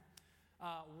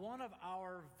One of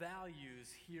our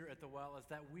values here at The Well is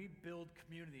that we build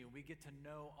community and we get to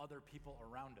know other people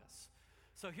around us.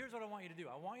 So here's what I want you to do.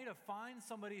 I want you to find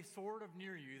somebody sort of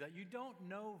near you that you don't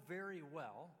know very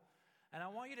well, and I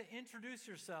want you to introduce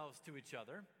yourselves to each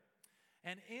other.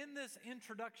 And in this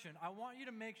introduction, I want you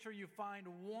to make sure you find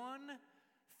one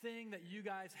thing that you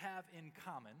guys have in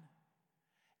common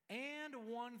and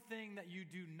one thing that you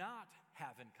do not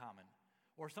have in common,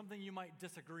 or something you might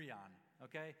disagree on.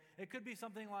 Okay? It could be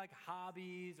something like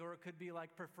hobbies, or it could be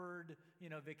like preferred,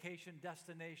 vacation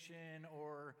destination,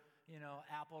 or,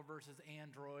 Apple versus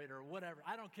Android, or whatever.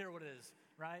 I don't care what it is,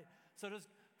 right? So just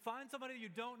find somebody you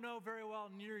don't know very well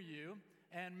near you,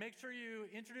 and make sure you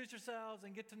introduce yourselves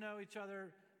and get to know each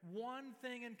other. One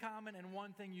thing in common and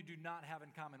one thing you do not have in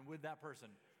common with that person.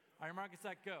 All right, Marcus,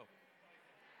 set, go.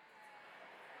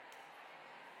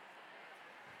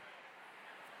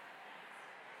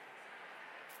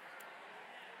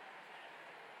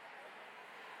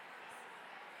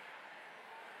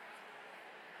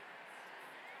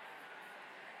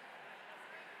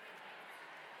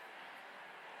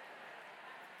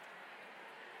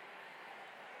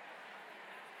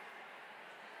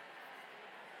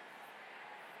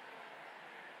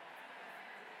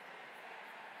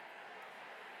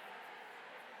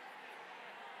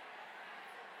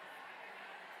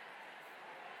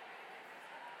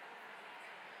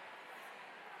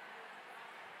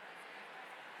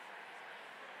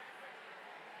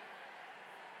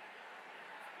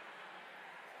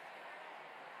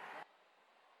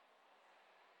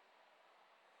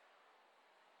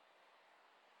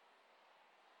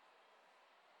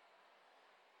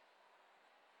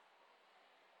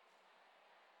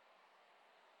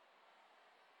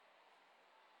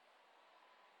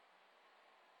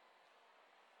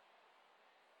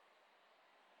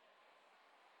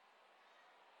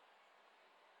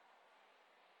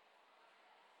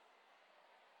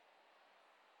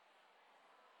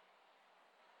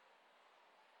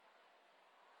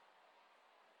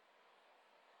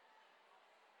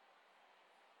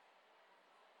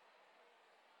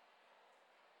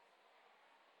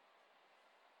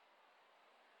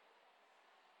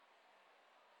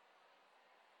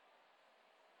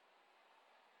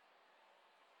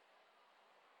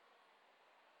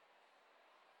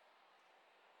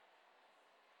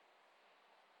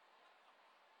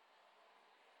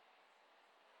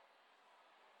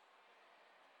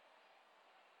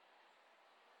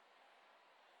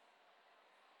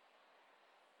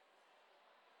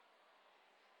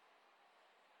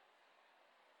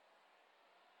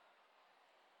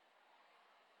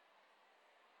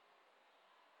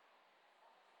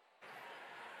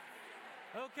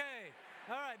 Okay,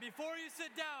 all right, before you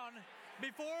sit down,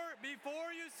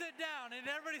 before you sit down, I need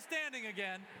everybody standing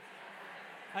again.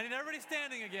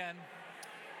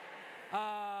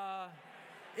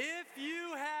 If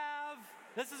you have,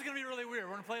 this is going to be really weird,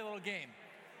 we're going to play a little game.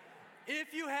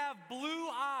 If you have blue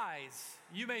eyes,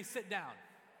 you may sit down.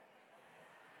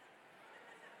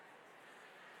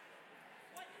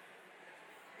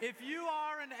 If you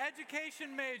are an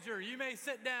education major, you may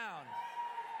sit down.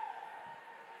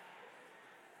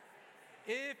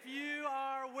 If you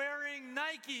are wearing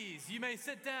Nikes, you may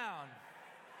sit down.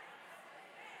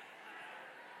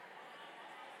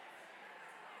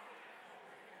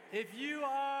 If you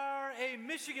are a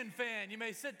Michigan fan, you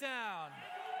may sit down.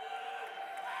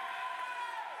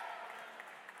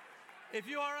 If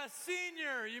you are a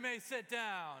senior, you may sit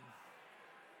down.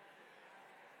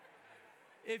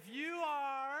 If you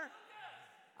are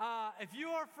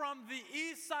from the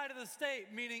east side of the state,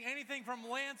 meaning anything from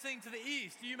Lansing to the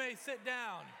east, you may sit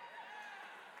down.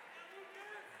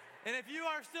 And if you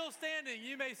are still standing,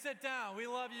 you may sit down. We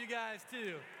love you guys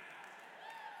too.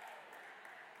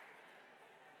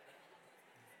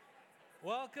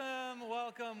 Welcome,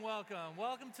 welcome, welcome.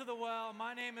 Welcome to The Well.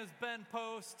 My name is Ben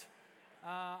Post.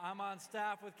 I'm on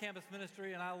staff with Campus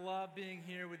Ministry, and I love being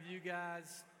here with you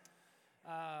guys.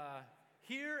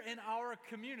 Here in our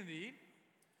community,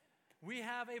 we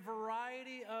have a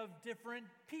variety of different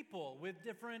people with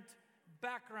different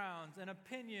backgrounds and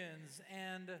opinions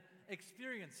and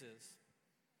experiences.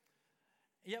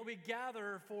 Yet we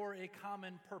gather for a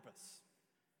common purpose.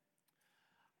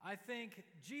 I think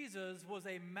Jesus was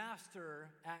a master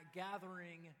at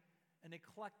gathering an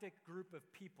eclectic group of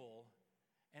people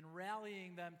and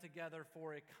rallying them together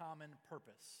for a common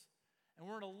purpose. And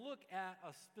we're going to look at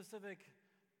a specific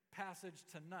passage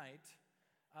tonight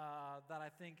that I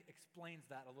think explains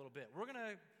that a little bit. We're going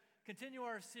to continue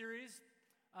our series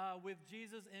with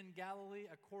Jesus in Galilee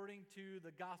according to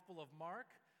the Gospel of Mark.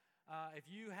 If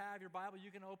you have your Bible,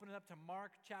 you can open it up to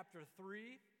Mark chapter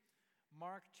 3.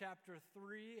 Mark chapter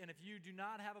 3. And if you do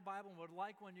not have a Bible and would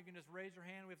like one, you can just raise your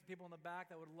hand. We have some people in the back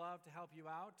that would love to help you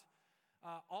out.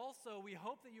 Also, we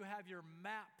hope that you have your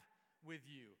map with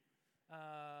you.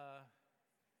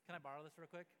 Can I borrow this real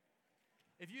quick?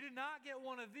 If you did not get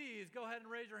one of these, go ahead and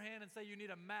raise your hand and say you need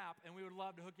a map, and we would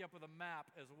love to hook you up with a map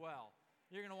as well.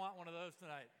 You're going to want one of those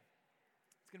tonight.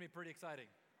 It's going to be pretty exciting.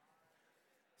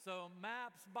 So,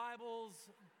 maps, Bibles,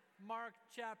 Mark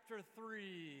chapter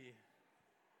 3.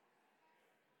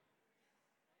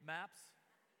 Maps?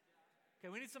 Okay,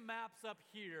 we need some maps up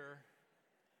here.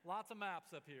 Lots of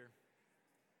maps up here.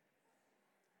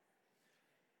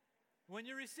 When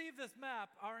you receive this map,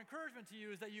 our encouragement to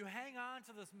you is that you hang on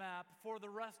to this map for the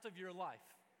rest of your life.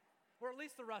 Or at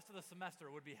least the rest of the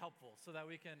semester would be helpful so that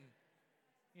we can,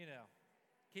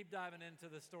 keep diving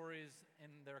into the stories in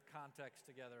their context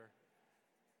together.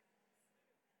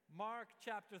 Mark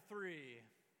chapter 3.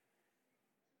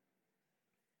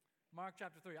 Mark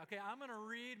chapter 3. Okay, I'm going to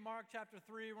read Mark chapter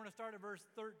 3. We're going to start at verse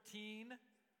 13.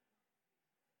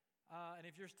 And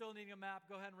if you're still needing a map,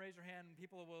 go ahead and raise your hand, and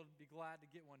people will be glad to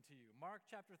get one to you. Mark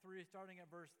chapter 3, starting at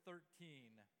verse 13.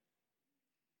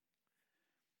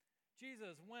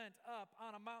 Jesus went up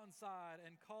on a mountainside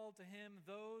and called to him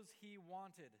those he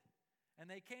wanted,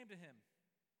 and they came to him.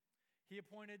 He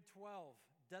appointed 12,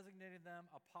 designating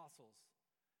them apostles,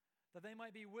 that they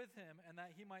might be with him and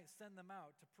that he might send them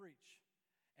out to preach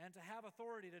and to have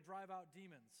authority to drive out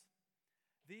demons.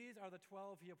 These are the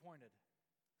 12 he appointed: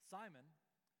 Simon,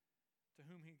 to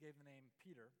whom he gave the name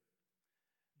Peter,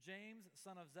 James,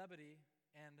 son of Zebedee,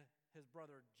 and his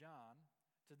brother John.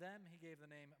 To them he gave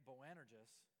the name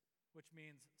Boanerges, which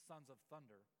means sons of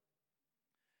thunder.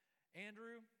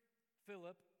 Andrew,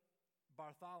 Philip,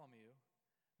 Bartholomew,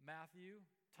 Matthew,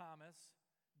 Thomas,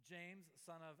 James,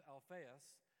 son of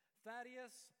Alphaeus,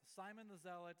 Thaddeus, Simon the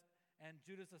Zealot, and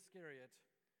Judas Iscariot,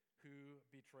 who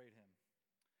betrayed him.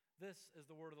 This is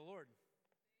the word of the Lord.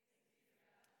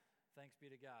 Thanks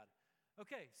be to God.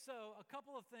 Okay, so a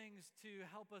couple of things to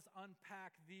help us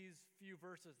unpack these few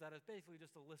verses that is basically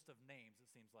just a list of names, it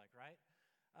seems like, right?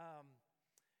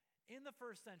 In the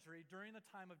first century, during the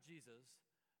time of Jesus,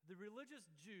 the religious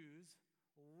Jews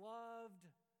loved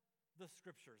the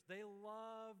scriptures. They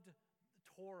loved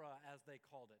Torah, as they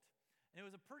called it. And it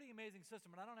was a pretty amazing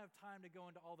system, and I don't have time to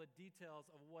go into all the details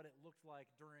of what it looked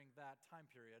like during that time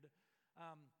period.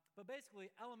 But basically,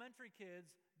 elementary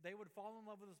kids, they would fall in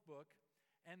love with this book,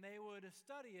 and they would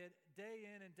study it day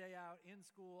in and day out, in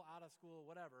school, out of school,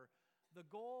 whatever. The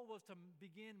goal was to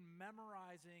begin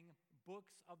memorizing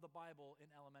books of the Bible in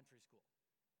elementary school.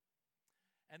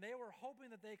 And they were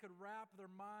hoping that they could wrap their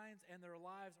minds and their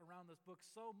lives around this book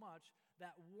so much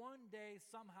that one day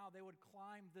somehow they would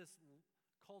climb this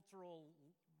cultural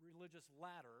religious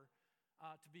ladder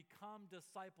to become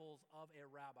disciples of a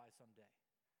rabbi someday.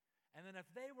 And then if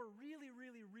they were really,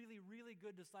 really, really, really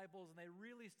good disciples and they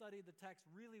really studied the text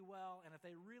really well, and if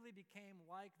they really became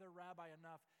like their rabbi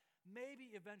enough,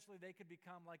 maybe eventually they could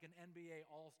become like an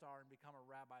NBA all-star and become a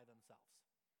rabbi themselves.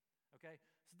 Okay?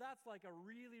 So that's like a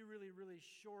really, really, really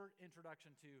short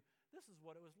introduction to this is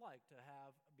what it was like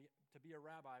to be a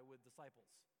rabbi with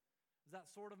disciples. Does that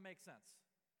sort of make sense?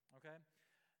 Okay?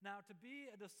 Now, to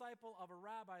be a disciple of a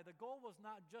rabbi, the goal was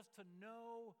not just to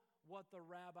know what the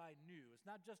rabbi knew. It's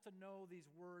not just to know these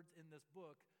words in this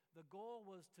book. The goal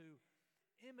was to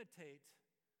imitate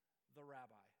the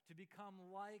rabbi, to become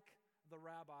like the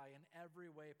rabbi in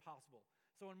every way possible.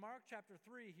 So in Mark chapter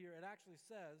 3 here, it actually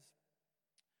says,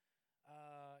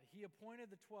 he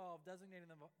appointed the 12, designating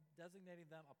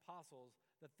them apostles,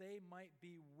 that they might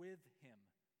be with him.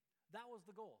 That was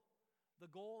the goal. The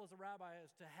goal as a rabbi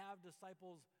is to have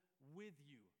disciples with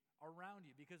you, around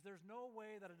you, because there's no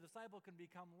way that a disciple can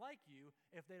become like you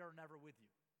if they are never with you.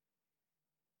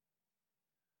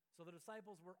 So the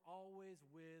disciples were always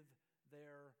with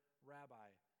their rabbi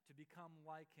to become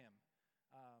like him.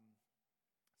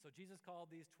 So Jesus called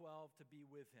these 12 to be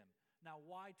with him. Now,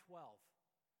 why 12?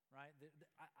 Right?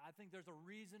 I think there's a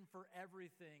reason for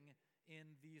everything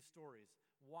in these stories.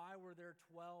 Why were there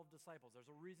 12 disciples? There's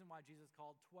a reason why Jesus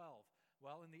called 12.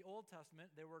 Well, in the Old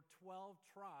Testament, there were 12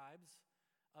 tribes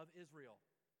of Israel.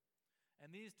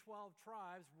 And these 12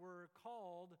 tribes were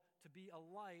called to be a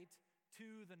light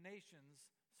to the nations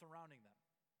surrounding them.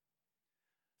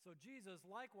 So Jesus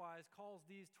likewise calls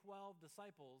these 12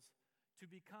 disciples to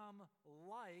become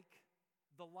like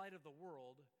the light of the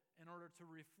world in order to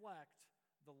reflect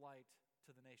the light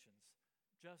to the nations,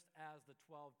 just as the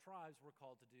 12 tribes were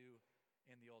called to do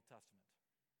in the Old Testament.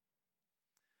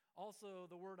 Also,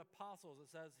 the word apostles, it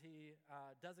says he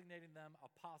designating them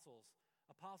apostles.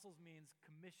 Apostles means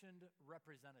commissioned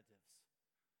representatives.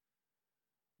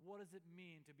 what does it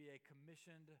mean to be a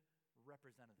commissioned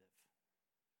representative?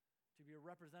 To be a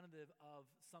representative of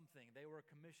something. They were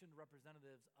commissioned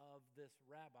representatives of this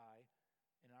rabbi,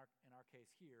 in our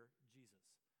case here, Jesus.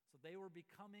 So they were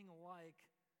becoming like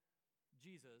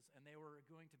Jesus, and they were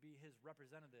going to be his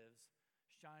representatives,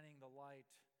 shining the light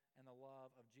and the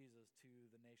love of Jesus to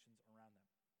the nations around them.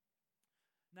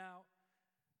 Now,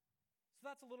 so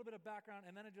that's a little bit of background,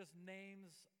 and then it just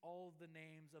names all the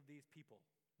names of these people,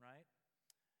 right?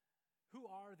 Who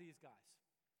are these guys?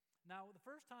 Now, the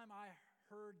first time I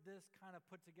heard this kind of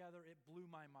put together, it blew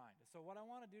my mind. So what I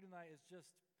want to do tonight is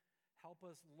just help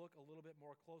us look a little bit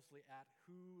more closely at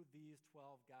who these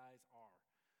 12 guys are.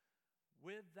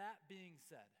 With that being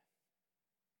said,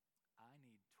 I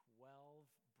need 12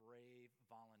 brave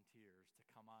volunteers to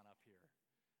come on up here.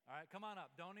 All right, come on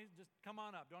up. Just come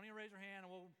on up. Don't even raise your hand,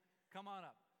 and we'll come on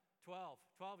up. 12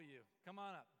 of you. Come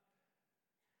on up.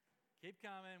 Keep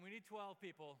coming. We need 12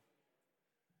 people.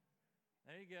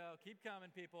 There you go. Keep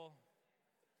coming, people.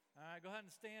 All right, go ahead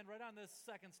and stand right on this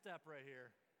second step right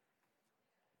here.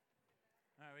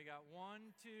 All right, we got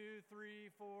 1, 2,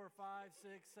 3, 4, 5,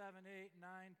 6, 7, 8,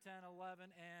 9, 10, 11,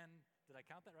 and did I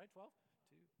count that right? 12?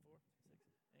 2, 4,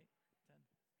 6, 8, 10,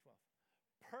 12.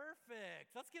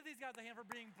 Perfect. Let's give these guys a hand for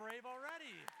being brave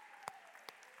already.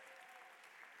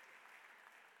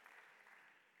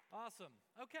 Awesome.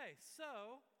 Okay,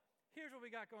 so here's what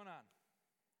we got going on.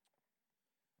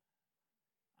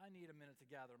 I need a minute to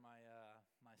gather my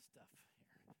stuff here.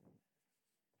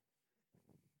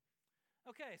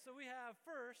 Okay, so we have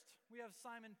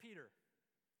Simon Peter.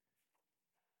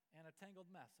 And a tangled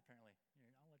mess, apparently. Here,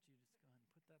 I'll let you just go ahead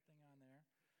and put that thing on there.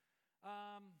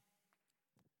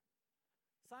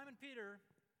 Simon Peter,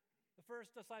 the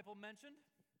first disciple mentioned.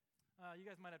 You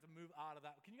guys might have to move out of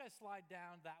that. Can you guys slide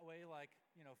down that way,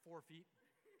 4 feet?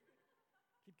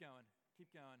 Keep going,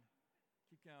 keep going,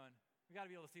 keep going. We got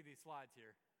to be able to see these slides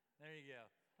here. There you go.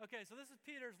 Okay, so this is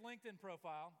Peter's LinkedIn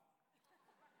profile.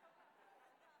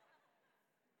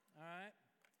 All right.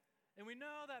 And we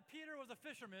know that Peter was a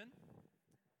fisherman.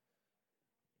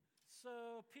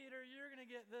 So, Peter, you're going to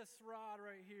get this rod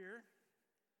right here.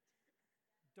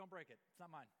 Don't break it. It's not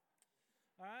mine.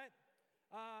 All right.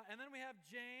 And then we have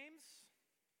James.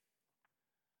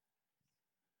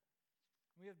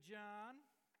 We have John.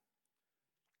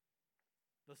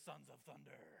 The sons of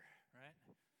thunder, right?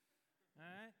 All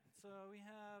right. So we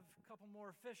have a couple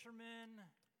more fishermen.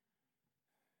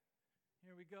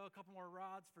 Here we go. A couple more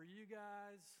rods for you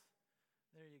guys.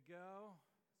 There you go.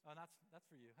 Oh, that's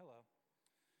for you. Hello.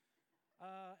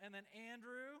 And then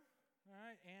Andrew. All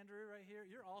right, Andrew right here.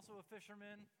 You're also a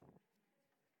fisherman.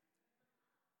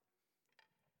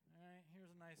 All right,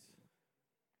 here's a nice.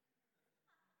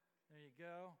 There you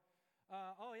go.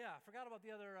 Oh, yeah, I forgot about the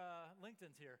other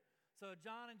LinkedIn's here. So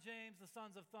John and James, the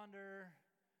sons of thunder,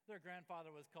 their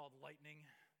grandfather was called Lightning.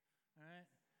 All right.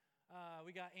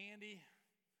 We got Andy.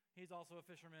 He's also a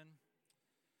fisherman.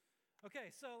 Okay,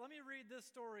 so let me read this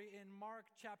story in Mark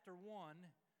chapter 1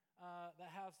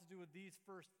 that has to do with these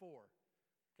first 4.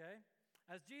 Okay?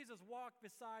 As Jesus walked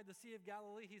beside the Sea of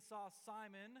Galilee, he saw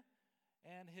Simon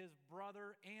and his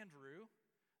brother Andrew.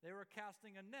 They were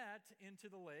casting a net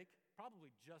into the lake,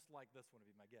 probably just like this one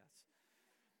would be my guess.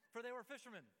 For they were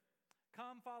fishermen.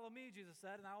 Come, follow me, Jesus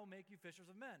said, and I will make you fishers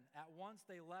of men. At once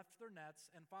they left their nets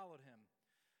and followed him.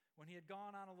 When he had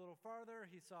gone on a little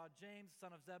farther, he saw James,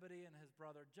 son of Zebedee, and his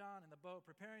brother John in the boat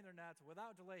preparing their nets.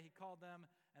 Without delay, he called them,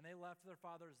 and they left their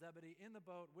father Zebedee in the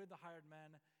boat with the hired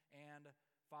men and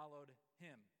followed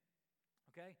him.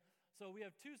 Okay? So we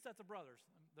have 2 sets of brothers.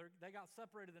 They got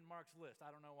separated in Mark's list.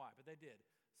 I don't know why, but they did.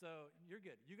 So you're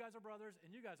good. You guys are brothers,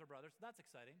 and you guys are brothers. That's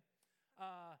exciting.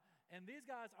 And these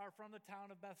guys are from the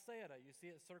town of Bethsaida. You see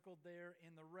it circled there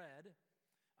in the red.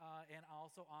 And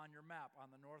also on your map on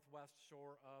the northwest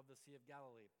shore of the Sea of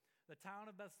Galilee. The town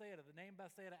of Bethsaida, the name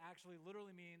Bethsaida actually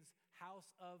literally means house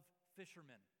of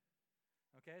fishermen.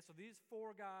 Okay, so these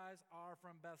 4 guys are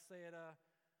from Bethsaida.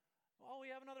 Oh, we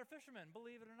have another fisherman,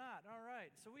 believe it or not. All right,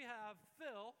 so we have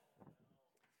Phil.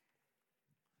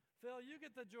 Phil, you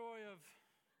get the joy of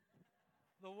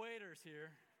the waiters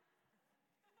here.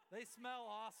 They smell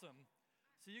awesome,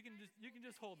 so you can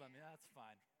just hold them. Yeah, that's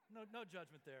fine. No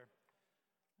judgment there.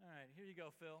 All right, here you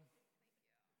go, Phil.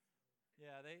 Thank you.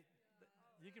 Yeah,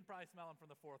 you can probably smell them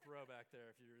from the 4th row back there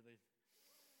if you really.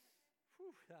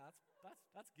 Whew, yeah,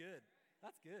 that's good.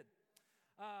 That's good.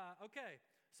 Okay,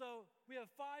 so we have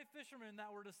 5 fishermen that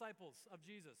were disciples of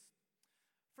Jesus.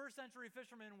 First century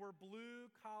fishermen were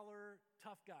blue-collar,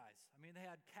 tough guys. I mean, they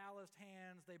had calloused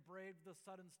hands. They braved the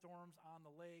sudden storms on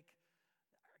the lake.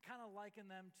 I kind of liken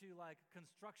them to like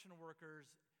construction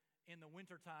workers in the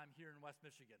wintertime here in West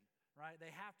Michigan, right?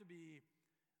 They have to be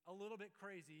a little bit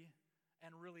crazy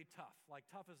and really tough, like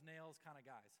tough as nails kind of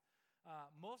guys.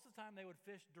 Most of the time they would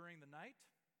fish during the night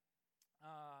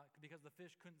because the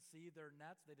fish couldn't see their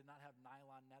nets. They did not have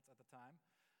nylon nets at the time.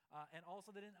 And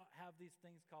also they didn't have these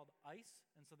things called ice,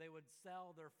 and so they would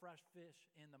sell their fresh fish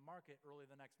in the market early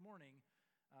the next morning,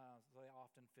 so they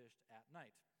often fished at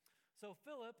night. So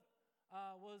Philip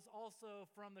was also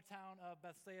from the town of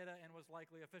Bethsaida and was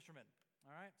likely a fisherman.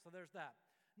 All right, so there's that.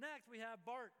 Next, we have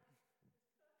Bart.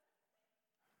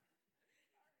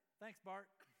 Thanks, Bart.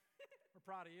 We're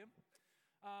proud of you.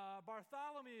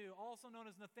 Bartholomew, also known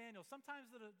as Nathaniel. Sometimes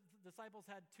the disciples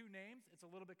had two names. It's a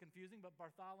little bit confusing, but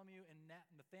Bartholomew and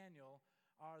Nathaniel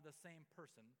are the same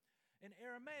person. In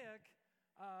Aramaic,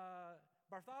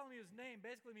 Bartholomew's name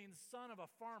basically means son of a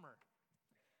farmer.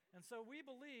 And so we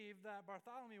believe that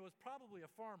Bartholomew was probably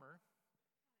a farmer.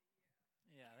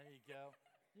 Yeah, there you go.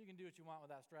 You can do what you want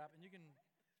with that strap, and you can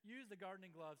use the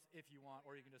gardening gloves if you want,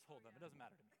 or you can just hold them. It doesn't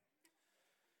matter to me.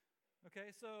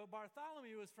 Okay, so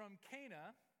Bartholomew is from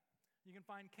Cana. You can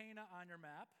find Cana on your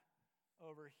map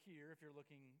over here if you're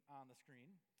looking on the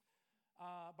screen.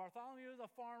 Bartholomew is a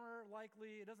farmer,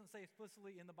 likely. It doesn't say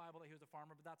explicitly in the Bible that he was a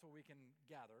farmer, but that's what we can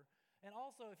gather. And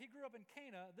also, if he grew up in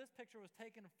Cana, this picture was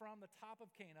taken from the top of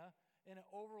Cana, and it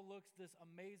overlooks this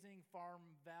amazing farm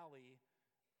valley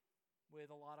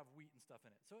with a lot of wheat and stuff in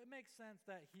it. So it makes sense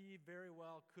that he very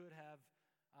well could have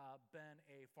been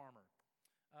a farmer.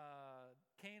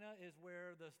 Cana is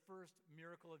where the first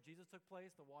miracle of Jesus took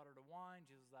place, the water to wine.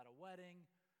 Jesus was at a wedding.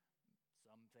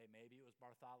 Some say maybe it was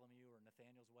Bartholomew or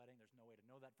Nathaniel's wedding. There's no way to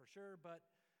know that for sure, but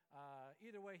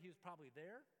either way, he was probably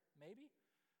there, maybe.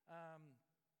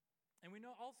 And we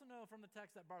also know from the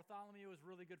text that Bartholomew was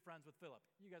really good friends with Philip.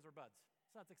 You guys are buds,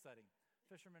 so that's exciting.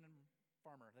 Fisherman and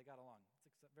farmer, they got along.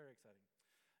 It's very exciting.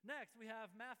 Next, we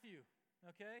have Matthew,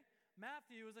 okay?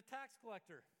 Matthew is a tax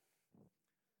collector.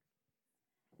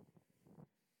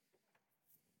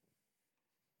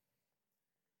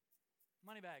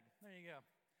 Money bag, there you go.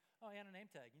 Oh, and a name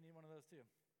tag. You need one of those too.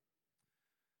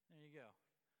 There you go.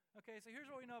 Okay, so here's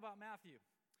what we know about Matthew.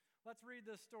 Let's read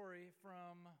this story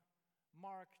from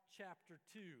Mark chapter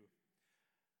 2.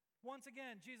 Once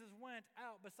again, Jesus went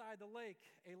out beside the lake.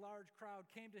 A large crowd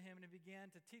came to him and he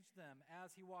began to teach them.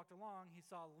 As he walked along, he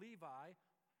saw Levi,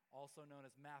 also known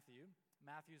as Matthew.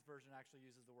 Matthew's version actually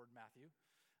uses the word Matthew.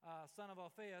 Son of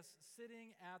Alphaeus,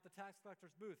 sitting at the tax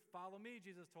collector's booth. Follow me,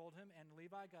 Jesus told him, and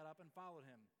Levi got up and followed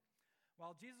him.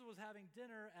 While Jesus was having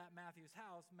dinner at Matthew's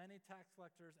house, many tax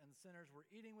collectors and sinners were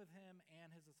eating with him and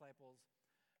his disciples,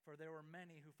 for there were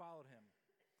many who followed him.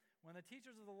 When the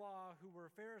teachers of the law, who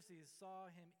were Pharisees, saw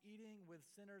him eating with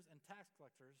sinners and tax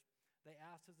collectors, they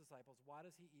asked his disciples, "Why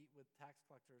does he eat with tax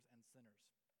collectors and sinners?"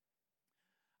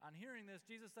 On hearing this,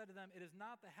 Jesus said to them, "It is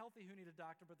not the healthy who need a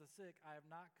doctor, but the sick. I have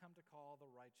not come to call the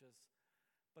righteous,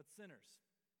 but sinners."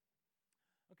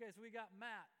 Okay, so we got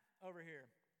Matt over here.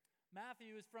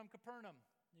 Matthew is from Capernaum.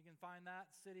 You can find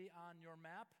that city on your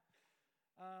map.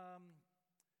 A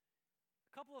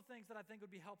couple of things that I think would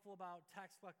be helpful about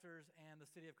tax collectors and the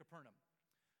city of Capernaum.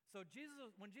 So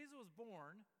when Jesus was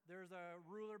born, there's a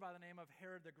ruler by the name of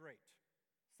Herod the Great.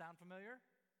 Sound familiar?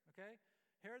 Okay.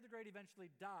 Herod the Great eventually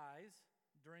dies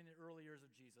during the early years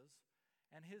of Jesus,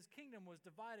 and his kingdom was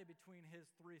divided between his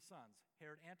three sons,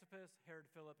 Herod Antipas, Herod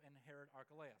Philip, and Herod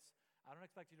Archelaus. I don't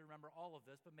expect you to remember all of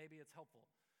this, but maybe it's helpful.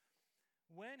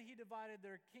 When he divided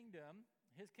his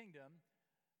kingdom,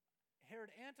 Herod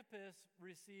Antipas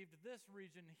received this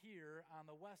region here on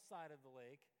the west side of the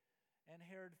lake, and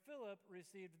Herod Philip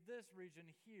received this region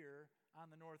here on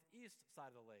the northeast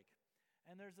side of the lake.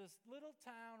 And there's this little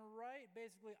town right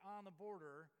basically on the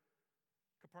border,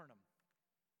 Capernaum.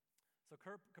 So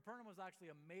Capernaum was actually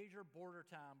a major border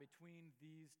town between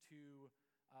these two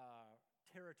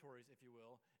territories, if you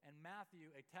will. And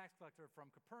Matthew, a tax collector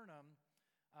from Capernaum,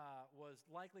 was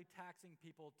likely taxing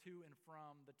people to and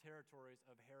from the territories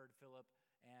of Herod Philip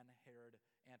and Herod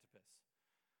Antipas.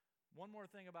 One more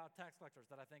thing about tax collectors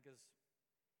that I think is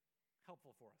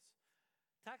helpful for us.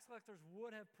 Tax collectors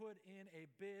would have put in a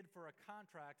bid for a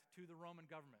contract to the Roman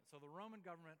government. So the Roman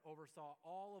government oversaw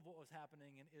all of what was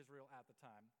happening in Israel at the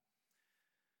time.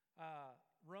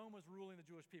 Rome was ruling the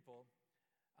Jewish people,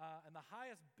 and the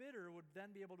highest bidder would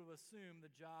then be able to assume the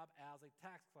job as a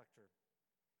tax collector.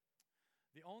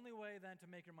 The only way then to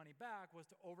make your money back was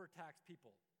to overtax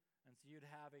people. And so you'd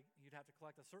have to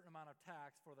collect a certain amount of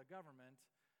tax for the government,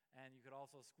 and you could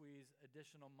also squeeze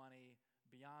additional money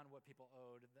beyond what people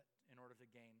owed in order to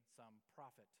gain some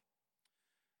profit.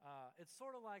 It's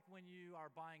sort of like when you are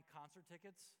buying concert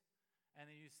tickets and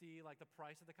then you see like the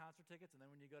price of the concert tickets, and then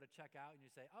when you go to check out and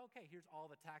you say, oh, okay, here's all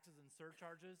the taxes and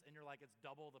surcharges, and you're like, it's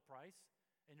double the price,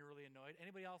 and you're really annoyed.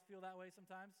 Anybody else feel that way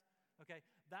sometimes? Okay,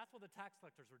 that's what the tax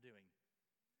collectors were doing.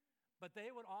 But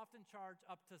they would often charge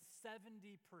up to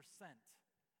 70%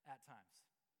 at times.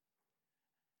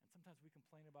 And sometimes we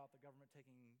complain about the government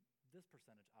taking this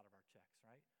percentage out of our checks,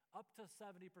 right? Up to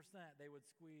 70% they would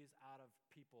squeeze out of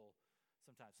people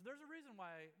sometimes. So there's a reason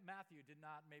why Matthew did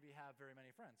not maybe have very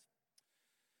many friends.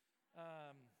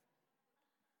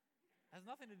 Has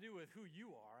nothing to do with who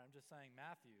you are. I'm just saying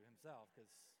Matthew himself, because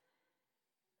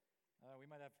we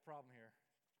might have a problem here.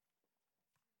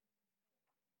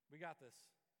 We got this.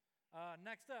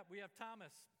 Next up, we have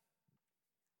Thomas.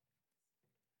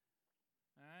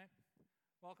 All right.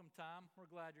 Welcome, Tom.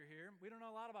 We're glad you're here. We don't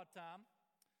know a lot about Tom.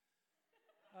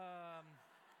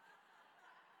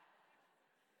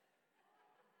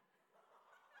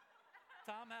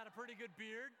 Tom had a pretty good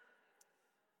beard.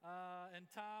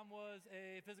 And Tom was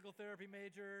a physical therapy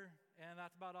major, and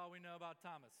that's about all we know about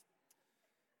Thomas.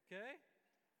 Okay?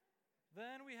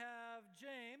 Then we have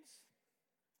James,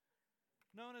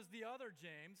 known as the other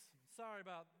James. Sorry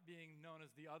about being known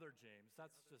as the other James.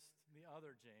 That's just the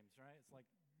other James, right? It's like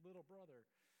little brother.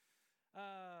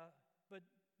 But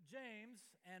James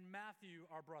and Matthew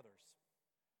are brothers.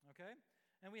 Okay?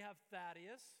 And we have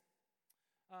Thaddeus.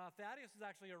 Thaddeus is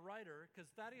actually a writer, because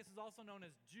Thaddeus is also known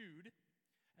as Jude.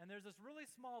 And there's this really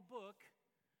small book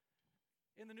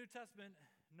in the New Testament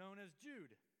known as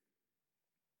Jude.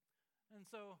 And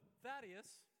so Thaddeus,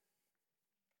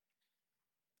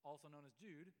 also known as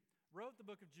Jude, wrote the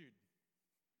book of Jude.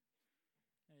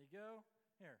 There you go.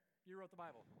 Here, you wrote the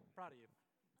Bible. Proud of you.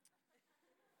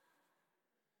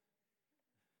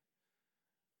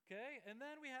 Okay, and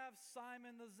then we have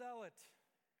Simon the Zealot.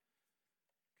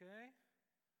 Okay,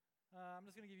 I'm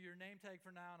just going to give you your name tag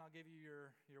for now, and I'll give you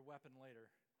your weapon later.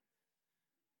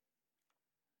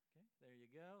 Okay, there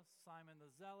you go. Simon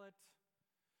the Zealot.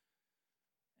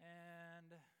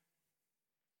 And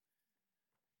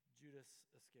Judas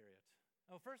Iscariot.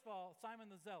 Oh, first of all, Simon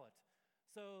the Zealot.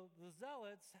 So the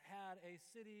Zealots had a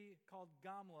city called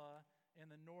Gamla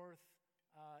in the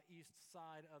northeast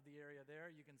side of the area there.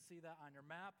 You can see that on your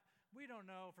map. We don't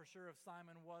know for sure if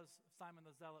Simon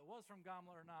the Zealot was from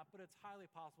Gamla or not, but it's highly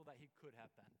possible that he could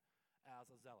have been as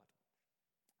a zealot.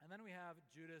 And then we have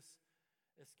Judas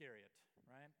Iscariot,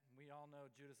 right? We all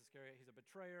know Judas Iscariot. He's a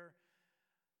betrayer.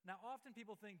 Now, often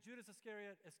people think Judas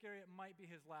Iscariot might be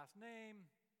his last name.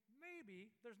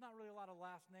 Maybe. There's not really a lot of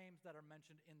last names that are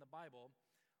mentioned in the Bible.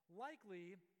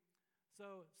 Likely,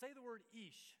 so say the word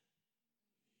Ish.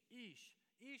 Ish.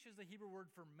 Ish is the Hebrew word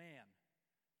for man.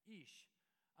 Ish.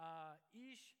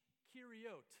 Ish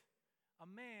Kiriot. A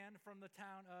man from the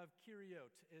town of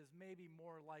Kiriot is maybe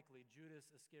more likely. Judas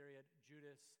Iscariot,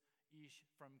 Judas Ish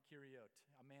from Kiriot.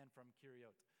 A man from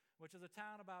Kiriot, which is a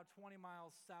town about 20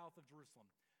 miles south of Jerusalem.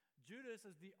 Judas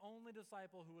is the only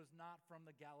disciple who is not from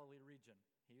the Galilee region.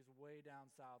 He's way down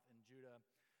south in Judah.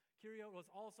 Kiriot was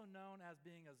also known as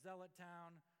being a zealot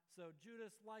town, so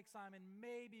Judas, like Simon,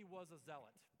 maybe was a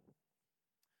zealot.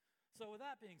 So with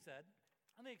that being said,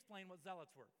 let me explain what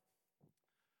zealots were.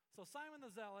 So Simon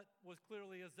the Zealot was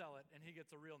clearly a zealot, and he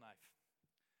gets a real knife.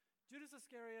 Judas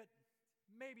Iscariot,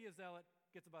 maybe a zealot,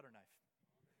 gets a butter knife.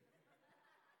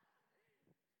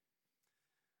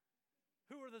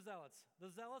 Who were the zealots? The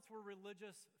zealots were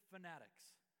religious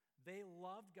fanatics. They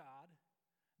loved God.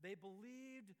 They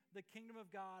believed the kingdom of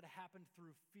God happened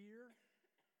through fear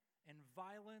and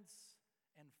violence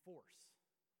and force.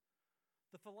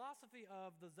 The philosophy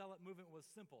of the zealot movement was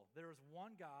simple. There is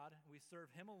one God, we serve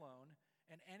him alone,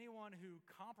 and anyone who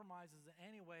compromises in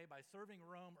any way by serving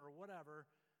Rome or whatever,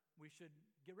 we should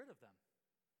get rid of them.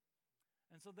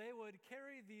 And so they would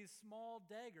carry these small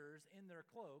daggers in their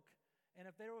cloak, and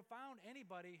if they found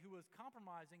anybody who was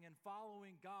compromising and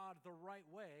following God the right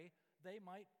way, they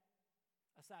might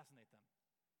assassinate them.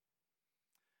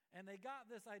 And they got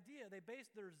this idea, they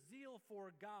based their zeal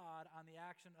for God on the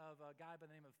action of a guy by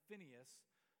the name of Phineas,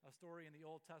 a story in the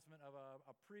Old Testament of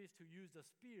a priest who used a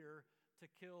spear to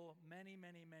kill many,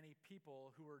 many, many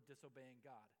people who were disobeying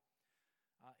God.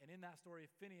 And in that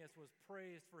story, Phineas was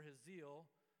praised for his zeal.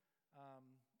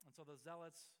 And so the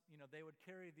zealots, they would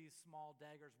carry these small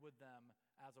daggers with them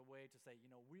as a way to say,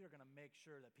 we are going to make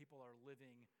sure that people are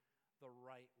living the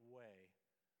right way.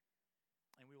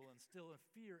 And we will instill a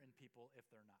fear in people if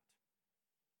they're not.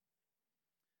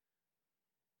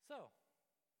 So,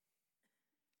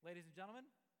 ladies and gentlemen,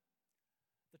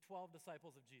 the 12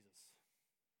 disciples of Jesus.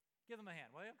 Give them a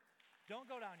hand, will you? Don't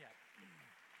go down yet.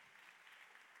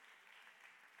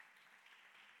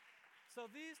 So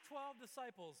these 12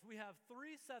 disciples, we have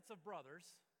 3 sets of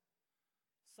brothers,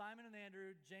 Simon and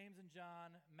Andrew, James and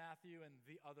John, Matthew, and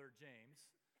the other James.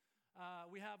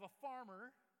 We have a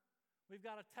farmer. We've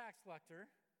got a tax collector.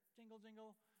 Jingle,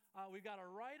 jingle. We've got a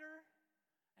writer,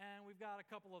 and we've got a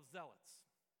couple of zealots.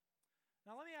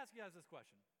 Now, let me ask you guys this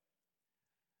question.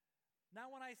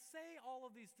 Now, when I say all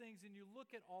of these things and you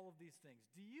look at all of these things,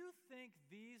 do you think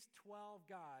these 12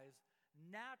 guys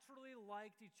naturally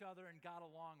liked each other and got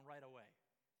along right away?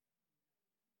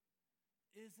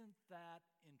 Isn't that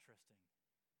interesting?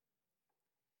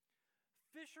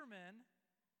 Fishermen,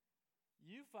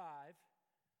 you 5,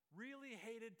 really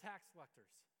hated tax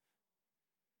collectors.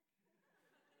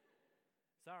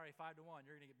 Sorry, 5-1,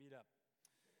 you're going to get beat up.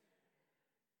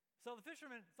 So the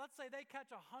fishermen, let's say they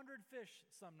catch 100 fish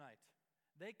some night.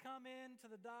 They come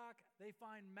into the dock, they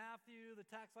find Matthew, the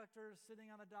tax collector,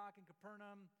 sitting on the dock in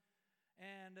Capernaum,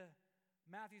 and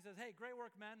Matthew says, hey, great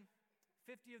work, men.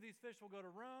 50 of these fish will go to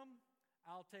Rome.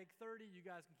 I'll take 30, you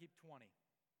guys can keep 20.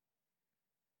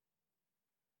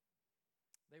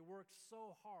 They worked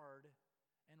so hard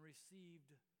and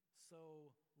received so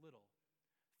little.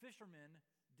 Fishermen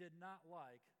did not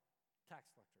like tax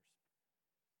collectors.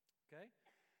 Okay?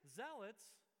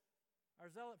 Zealots, our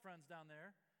zealot friends down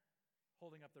there,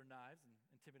 holding up their knives and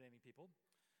intimidating people,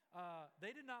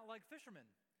 they did not like fishermen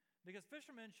because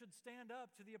fishermen should stand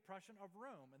up to the oppression of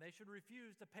Rome, and they should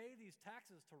refuse to pay these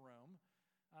taxes to Rome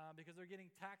because they're getting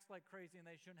taxed like crazy and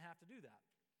they shouldn't have to do that.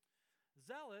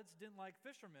 Zealots didn't like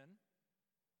fishermen,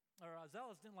 or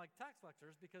zealots didn't like tax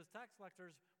collectors because tax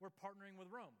collectors were partnering with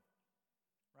Rome,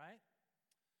 right?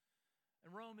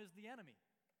 And Rome is the enemy.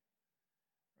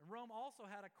 And Rome also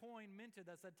had a coin minted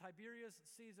that said Tiberius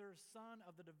Caesar, son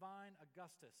of the divine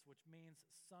Augustus, which means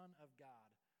son of God.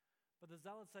 But the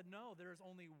zealots said, no, there is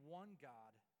only one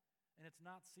God, and it's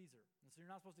not Caesar. And so you're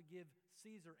not supposed to give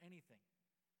Caesar anything.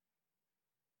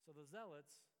 So the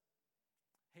zealots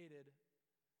hated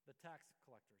the tax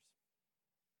collectors.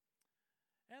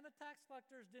 And the tax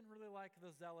collectors didn't really like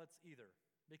the zealots either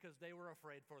because they were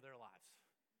afraid for their lives.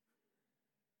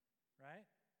 Right?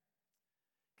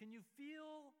 Can you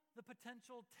feel the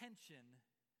potential tension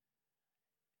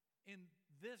in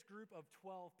this group of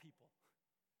 12 people?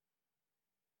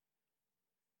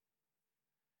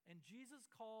 And Jesus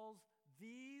calls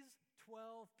these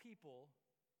 12 people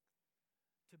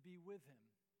to be with him.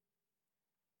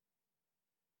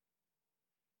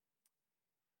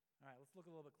 All right, let's look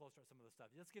a little bit closer at some of this stuff.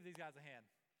 Let's give these guys a hand.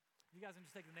 You guys can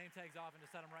just take the name tags off and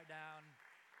just set them right down.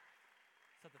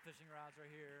 Set the fishing rods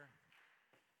right here.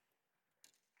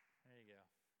 There you go.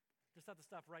 Just set the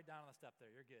stuff right down on the step there.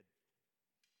 You're good.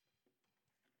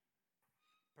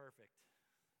 Perfect.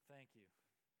 Thank you.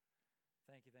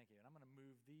 Thank you, thank you. And I'm going to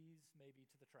move these maybe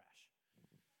to the trash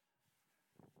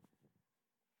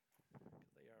because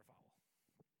they are foul.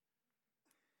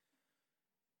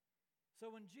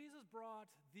 So when Jesus brought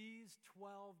these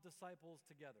 12 disciples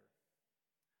together,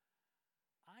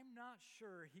 I'm not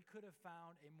sure he could have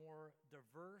found a more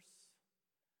diverse,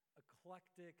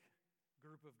 eclectic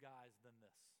group of guys than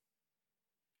this.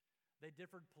 They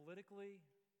differed politically,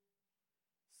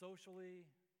 socially,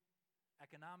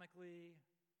 economically,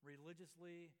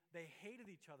 religiously. They hated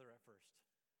each other at first.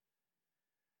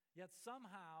 Yet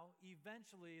somehow,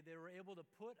 eventually, they were able to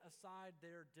put aside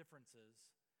their differences.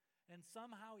 And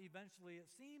somehow, eventually, it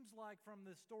seems like from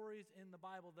the stories in the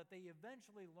Bible that they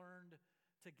eventually learned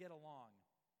to get along.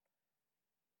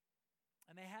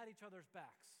 And they had each other's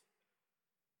backs.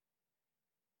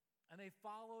 And they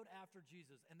followed after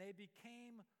Jesus. And they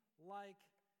became like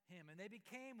him. And they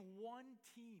became one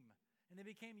team. And they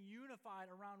became unified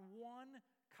around one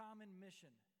common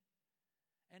mission.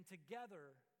 And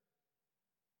together,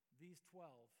 these 12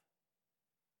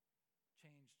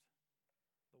 changed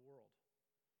the world.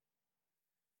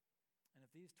 And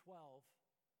if these 12,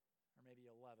 or maybe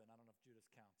 11, I don't know if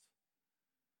Judas counts,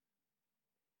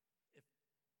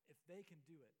 if they can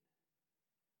do it,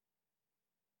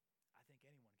 I think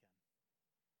anyone can.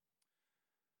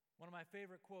 One of my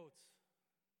favorite quotes,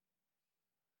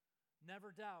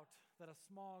 never doubt that a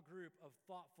small group of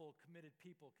thoughtful, committed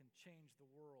people can change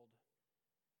the world.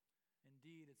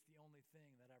 Indeed, it's the only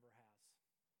thing that ever has.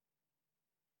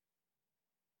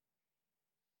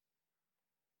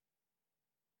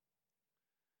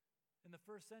 In the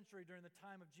first century, during the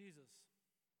time of Jesus,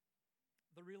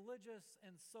 the religious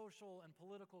and social and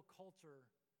political culture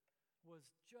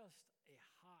was just a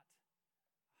hot,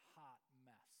 hot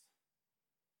mess.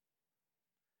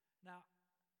 Now,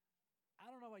 I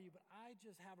don't know about you, but I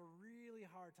just have a really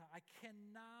hard time. I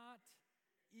cannot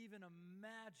even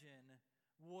imagine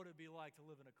what it'd be like to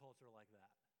live in a culture like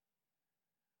that.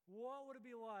 What would it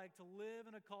be like to live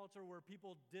in a culture where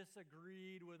people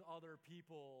disagreed with other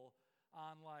people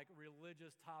on like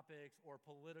religious topics or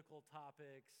political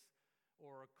topics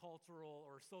or cultural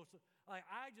or social? Like,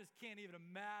 I just can't even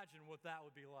imagine what that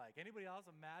would be like. Anybody else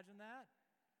imagine that?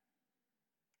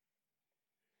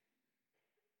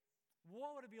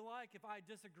 What would it be like if I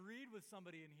disagreed with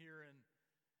somebody in here and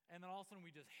then all of a sudden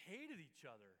we just hated each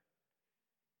other?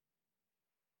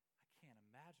 I can't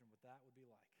imagine what that would be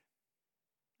like.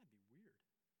 That'd be weird.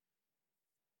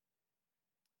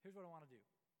 Here's what I want to do.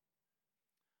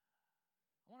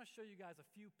 I want to show you guys a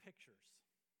few pictures.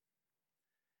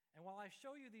 And while I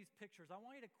show you these pictures, I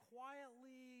want you to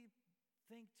quietly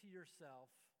think to yourself,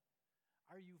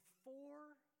 are you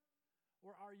for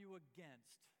or are you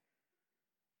against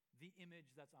the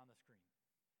image that's on the screen?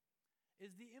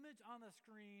 Is the image on the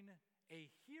screen a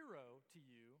hero to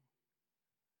you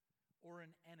or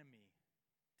an enemy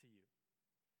to you?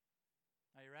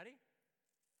 Are you ready?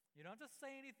 You don't have to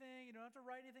say anything. You don't have to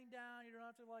write anything down. You don't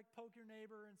have to like poke your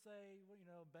neighbor and say,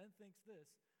 well, Ben thinks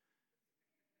this.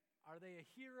 Are they a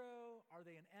hero? Are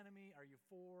they an enemy? Are you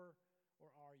for or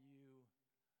are you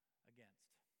against?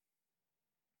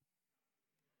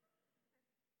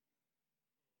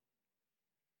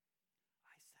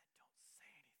 I said don't say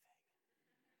anything.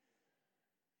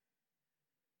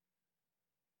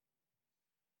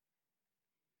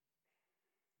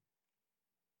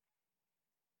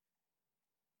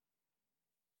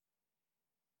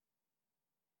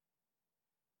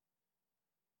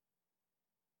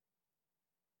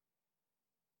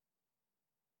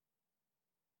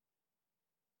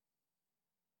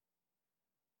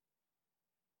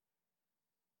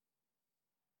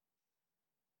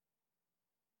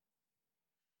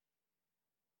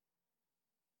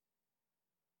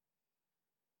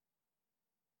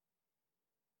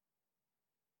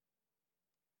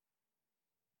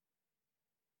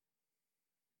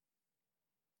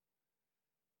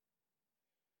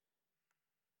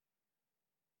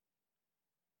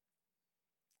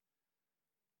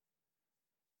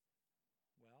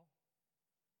 Well,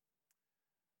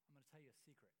 I'm going to tell you a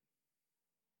secret.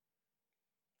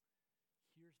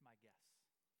 Here's my guess.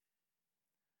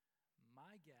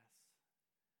 My guess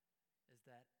is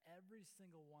that every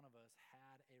single one of us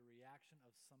had a reaction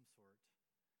of some sort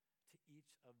to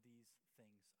each of these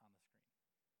things on the screen.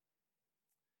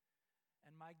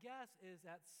 And my guess is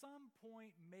at some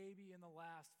point, maybe in the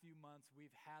last few months,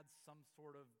 we've had some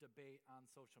sort of debate on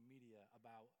social media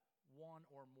about one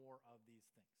or more of these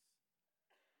things.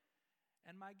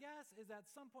 And my guess is at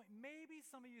some point, maybe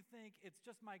some of you think it's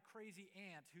just my crazy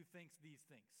aunt who thinks these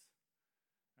things,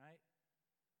 right?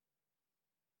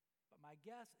 But my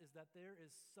guess is that there is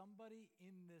somebody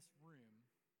in this room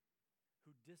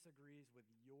who disagrees with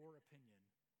your opinion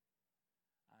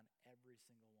on every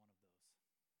single one of those.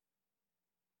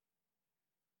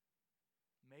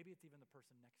 Maybe it's even the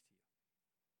person next to you.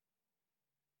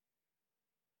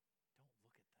 Don't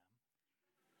look at them.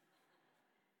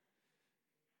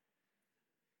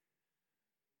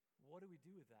 What do we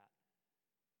do with that?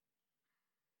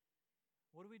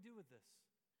 What do we do with this?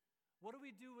 What do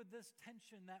we do with this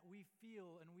tension that we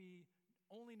feel and we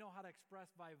only know how to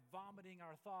express by vomiting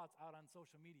our thoughts out on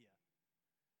social media?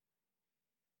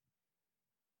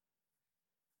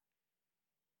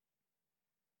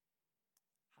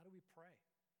 How do we pray?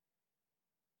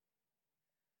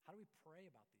 How do we pray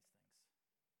about these things?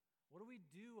 What do we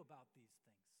do about these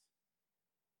things?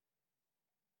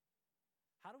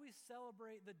 How do we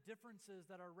celebrate the differences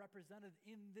that are represented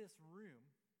in this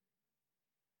room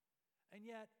and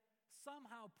yet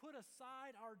somehow put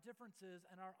aside our differences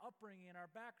and our upbringing and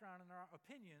our background and our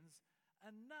opinions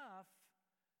enough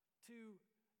to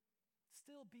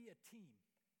still be a team?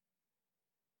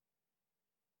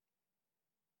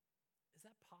 Is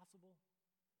that possible?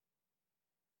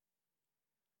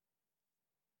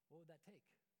 What would that take?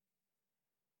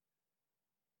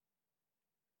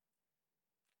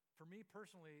 For me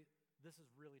personally, this is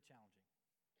really challenging.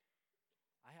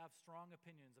 I have strong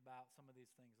opinions about some of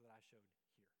these things that I showed here.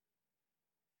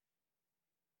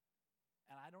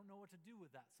 And I don't know what to do with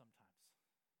that sometimes.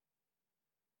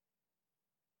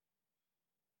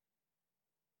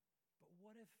 But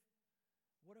what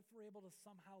if we're able to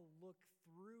somehow look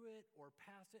through it or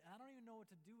past it? And I don't even know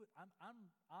what to do with it. I'm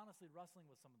honestly wrestling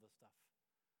with some of this stuff.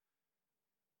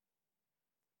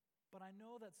 But I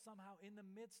know that somehow in the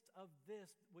midst of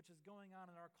this, which is going on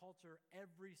in our culture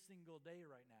every single day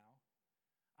right now,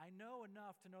 I know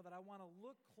enough to know that I want to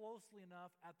look closely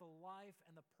enough at the life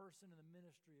and the person and the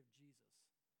ministry of Jesus.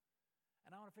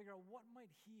 And I want to figure out what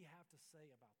might he have to say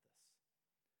about this.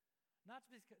 Not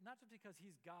just because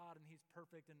he's God and he's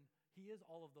perfect and he is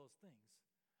all of those things,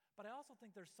 But I also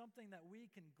think there's something that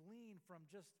we can glean from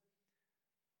just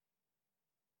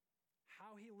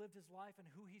how he lived his life and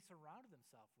who he surrounded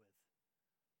himself with.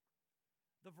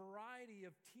 The variety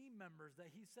of team members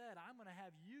that he said, I'm going to have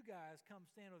you guys come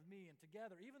stand with me, and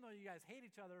together, even though you guys hate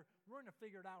each other, we're going to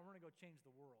figure it out. We're going to go change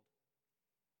the world.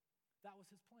 That was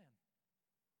his plan.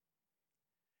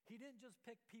 He didn't just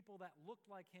pick people that looked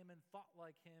like him and thought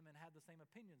like him and had the same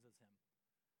opinions as him.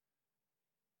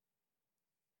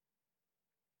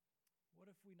 What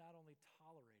if we not only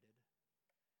tolerated,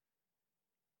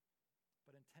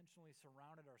 but intentionally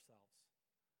surrounded ourselves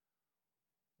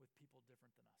with people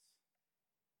different than us?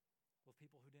 With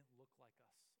people who didn't look like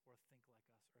us or think like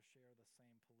us or share the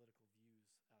same political views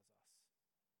as us?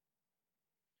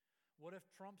 What if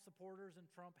Trump supporters and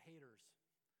Trump haters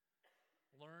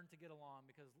learn to get along,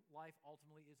 because life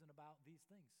ultimately isn't about these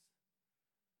things.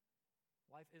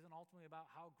 Life isn't ultimately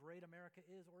about how great America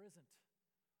is or isn't.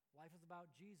 Life is about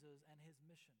Jesus and his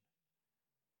mission.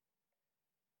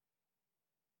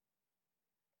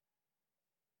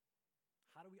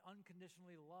 How do we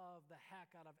unconditionally love the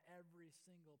heck out of every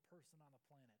single person on the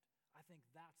planet? I think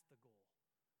that's the goal,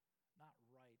 not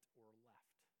right or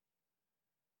left.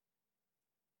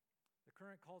 The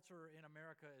current culture in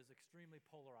America is extremely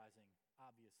polarizing,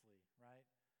 obviously, right?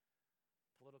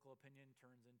 Political opinion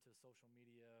turns into social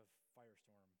media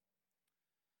firestorm.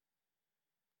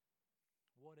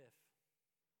 What if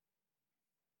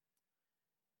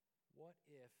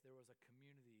there was a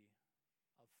community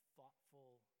of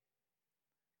thoughtful,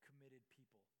 committed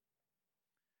people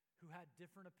who had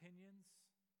different opinions,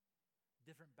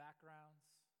 different backgrounds,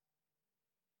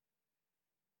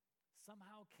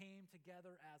 somehow came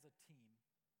together as a team,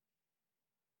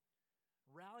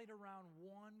 rallied around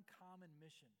one common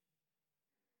mission,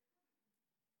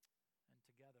 and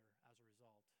together, as a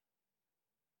result, changed the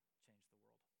world? Please pray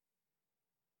with me.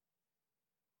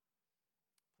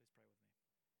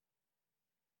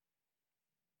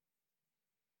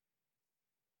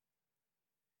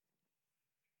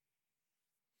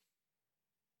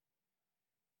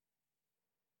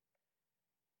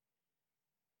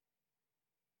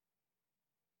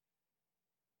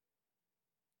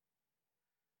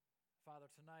 Father,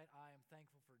 tonight I am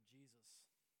thankful for Jesus.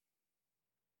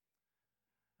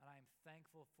 And I am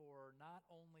thankful for not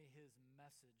only his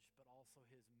message, but also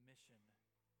his mission.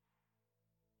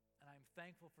 And I'm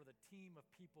thankful for the team of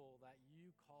people that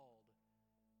you called.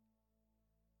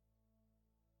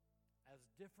 As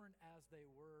different as they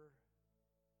were,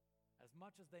 as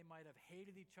much as they might have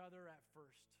hated each other at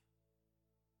first,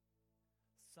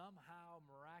 somehow,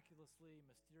 miraculously,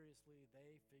 mysteriously,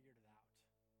 they figured it out.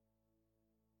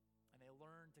 And they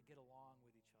learned to get along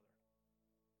with each other.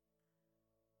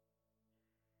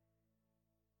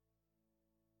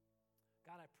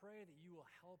 God, I pray that you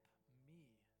will help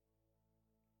me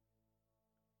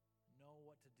know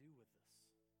what to do with this.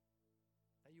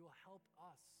 That you will help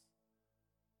us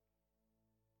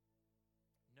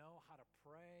know how to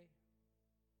pray,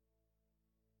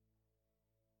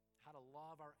 how to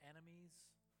love our enemies,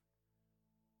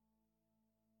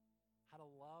 how to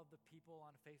love the people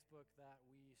on Facebook that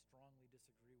we strongly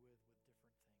disagree with different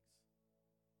things.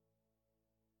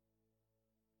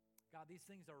 God, these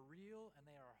things are real and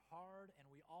they are hard, and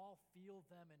we all feel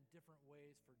them in different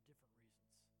ways for different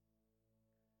reasons.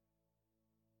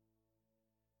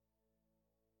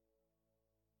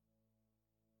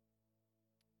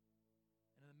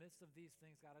 And in the midst of these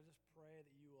things, God, I just pray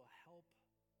that you will help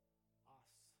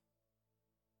us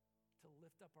to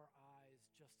lift up our eyes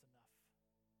just enough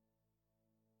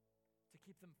to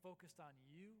keep them focused on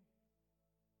you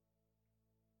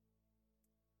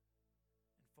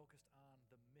and focused on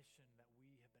the mission that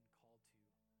we have been called to.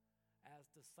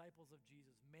 As disciples of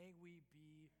Jesus, may we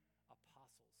be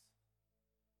apostles.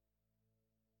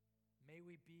 May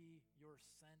we be your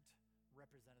sent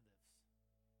representatives.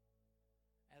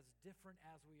 As different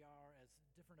as we are, as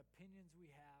different opinions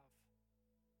we have,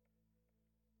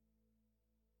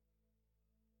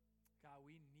 God,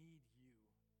 we need you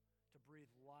to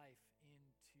breathe life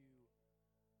into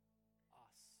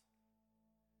us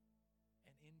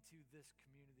and into this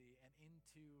community and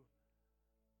into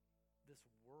this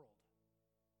world.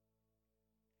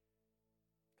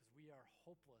 Because we are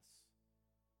hopeless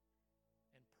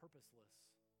and purposeless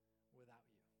without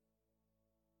you.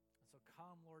 And so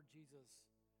come, Lord Jesus,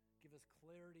 give us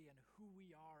clarity in who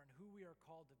we are and who we are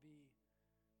called to be.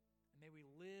 And may we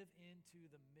live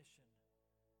into the mission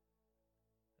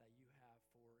that you have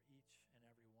for each and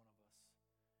every one of us,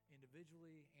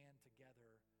 individually and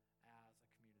together as a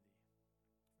community.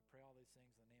 We pray all these things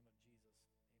in the name of